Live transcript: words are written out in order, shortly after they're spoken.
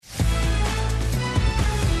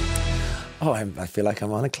Oh, I feel like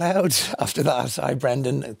I'm on a cloud after that. Hi,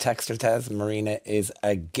 Brendan. Texter says Marina is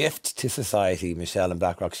a gift to society. Michelle in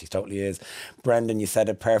Blackrock, she totally is. Brendan, you said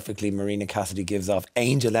it perfectly. Marina Cassidy gives off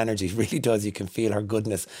angel energy. Really does. You can feel her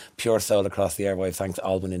goodness, pure soul across the airwaves. Thanks,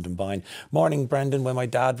 Alwyn in Dunboyne. Morning, Brendan. When my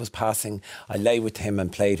dad was passing, I lay with him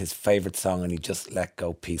and played his favourite song and he just let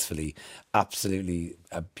go peacefully. Absolutely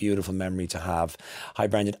a beautiful memory to have. Hi,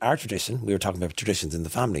 Brendan. Our tradition, we were talking about traditions in the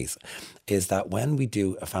families, is that when we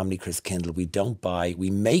do a family Christkindle, we don't buy, we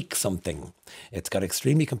make something. It's got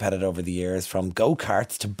extremely competitive over the years, from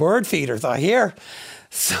go-karts to bird feeders. I hear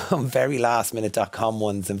some very lastminute.com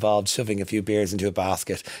ones involved shoving a few beers into a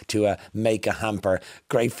basket to make a hamper.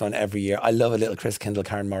 Great fun every year. I love a little Christkindle.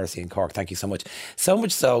 Karen Morrissey in Cork, thank you so much. So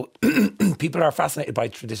much so, people are fascinated by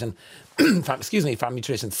tradition. Family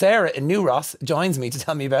tradition. Sara in New Ross joins me to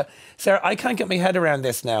tell me about. Sara, I can't get my head around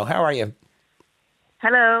this now. How are you?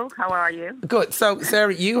 Hello, how are you? Good. So,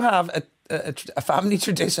 Sara, you have a family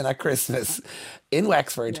tradition at Christmas in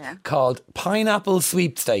Wexford called Pineapple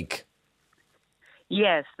Sweepstake.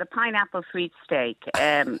 Yes, the pineapple sweepstake.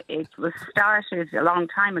 It was started a long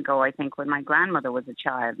time ago, I think, when my grandmother was a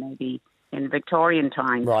child, maybe in Victorian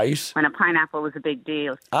times. Right. When a pineapple was a big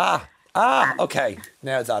deal. Okay.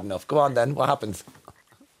 Now it's adding up. Go on then. What happens?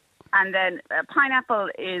 And then a pineapple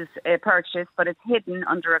is purchased, but it's hidden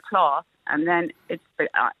under a cloth. And then it's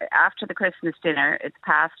after the Christmas dinner, it's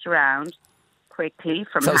passed around quickly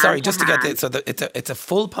from hand sorry, to just hand. to get this. So it's a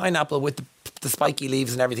full pineapple with the spiky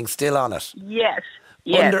leaves and everything still on it. Yes.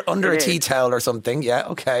 Under a tea towel or something. Yeah.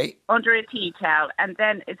 Okay. Under a tea towel, and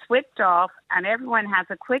then it's whipped off, and everyone has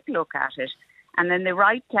a quick look at it, and then they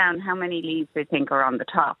write down how many leaves they think are on the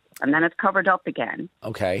top, and then it's covered up again.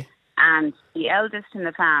 Okay. And the eldest in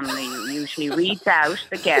the family usually reads out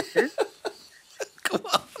the guesses.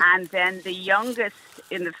 And then the youngest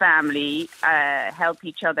in the family help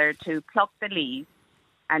each other to pluck the leaves,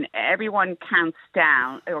 and everyone counts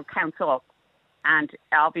down or counts up, and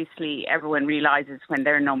obviously everyone realises when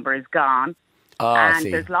their number is gone.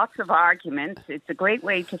 And there's lots of arguments. It's a great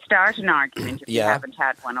way to start an argument if you haven't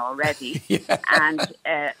had one already. And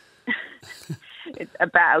it's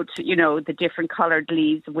about, the different coloured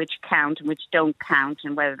leaves, which count and which don't count,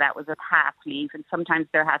 and whether that was a half leaf. And sometimes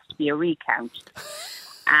there has to be a recount.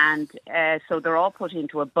 And so they're all put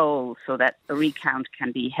into a bowl so that the recount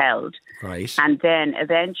can be held. Right. And then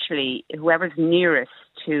eventually, whoever's nearest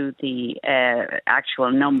to the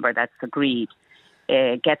actual number that's agreed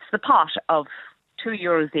gets the pot of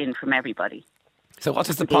 €2 in from everybody. So what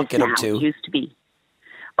does the pot get up to? It used to be.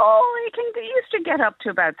 Oh, it used to get up to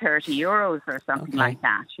about €30 or something like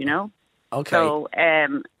that, Okay. So,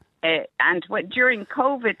 and during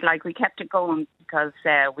COVID, we kept it going because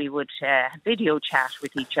we would video chat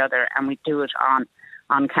with each other, and we'd do it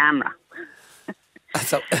on camera.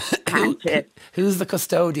 So, who's the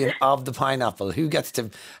custodian of the pineapple? Who gets to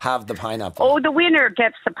have the pineapple? Oh, the winner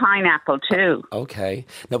gets the pineapple too. Okay.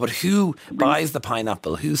 No, but who buys the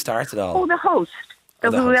pineapple? Who starts it all? Oh, the host.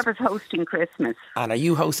 Whoever's host. hosting Christmas. And are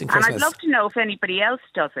you hosting Christmas? And I'd love to know if anybody else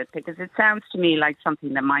does it, because it sounds to me like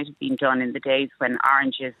something that might have been done in the days when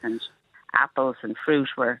oranges and apples and fruit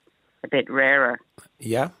were a bit rarer.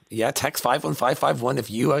 Yeah. Text 51551 if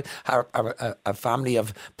you are a family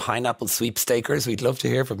of pineapple sweepstakers. We'd love to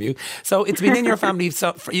hear from you. So it's been in your family.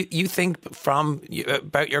 So you think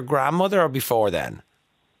about your grandmother or before then?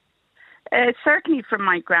 Certainly from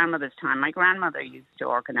my grandmother's time. My grandmother used to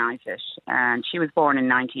organise it, and she was born in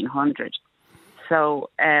 1900. So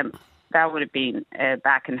that would have been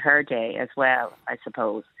back in her day as well, I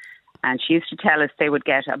suppose. And she used to tell us they would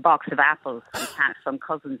get a box of apples from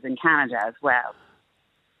cousins in Canada as well.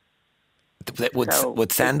 They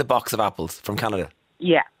would send a box of apples from Canada?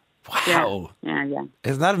 Yeah. Wow. Yeah.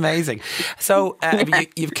 Isn't that amazing? So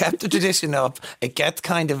you've kept the tradition up. It gets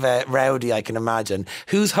kind of rowdy, I can imagine.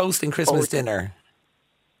 Who's hosting Christmas dinner?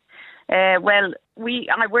 Well,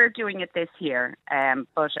 we're doing it this year,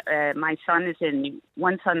 but my son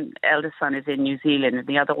eldest son is in New Zealand, and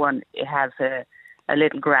the other one has a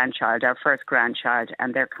little grandchild, our first grandchild,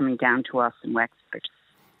 and they're coming down to us in Wexford.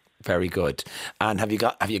 Very good. And have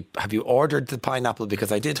you ordered the pineapple?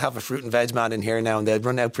 Because I did have a fruit and veg man in here now, and they'd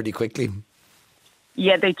run out pretty quickly.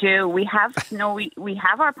 Yeah, they do. We have we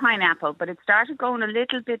have our pineapple, but it started going a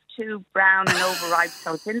little bit too brown and overripe,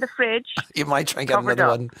 so it's in the fridge. You might try and get another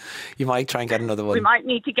one. We might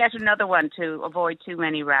need to get another one to avoid too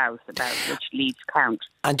many rows about which leaves count.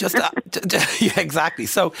 And just yeah, exactly.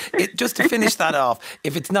 So just to finish that off,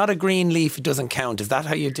 if it's not a green leaf, it doesn't count. Is that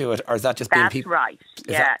how you do it, or is that just being people? That's right.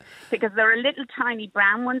 Yeah, because there are little tiny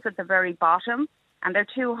brown ones at the very bottom, and they're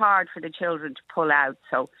too hard for the children to pull out.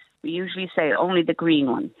 So we usually say only the green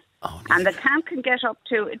ones. Oh, And the can get up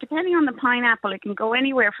to, depending on the pineapple, it can go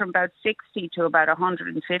anywhere from about 60 to about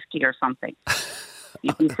 150 or something.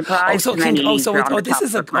 You'd be surprised how many leaves are on the top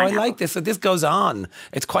of a I pineapple. like this. So this goes on.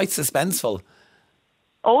 It's quite suspenseful.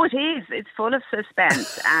 Oh, it is. It's full of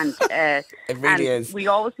suspense. And It really is. we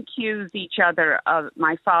always accuse each other of,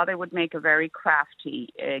 my father would make a very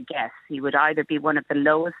crafty guess. He would either be one of the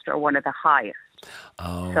lowest or one of the highest.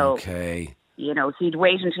 Oh, So, okay. you know, he'd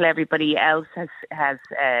wait until everybody else has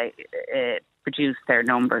produced their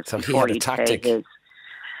numbers So he before had a he'd say tactic. his.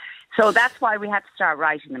 So that's why we had to start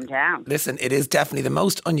writing them down. Listen, it is definitely the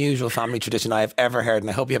most unusual family tradition I have ever heard, and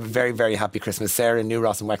I hope you have a very, very happy Christmas. Sarah in New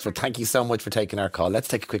Ross and Wexford, thank you so much for taking our call. Let's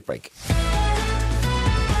take a quick break.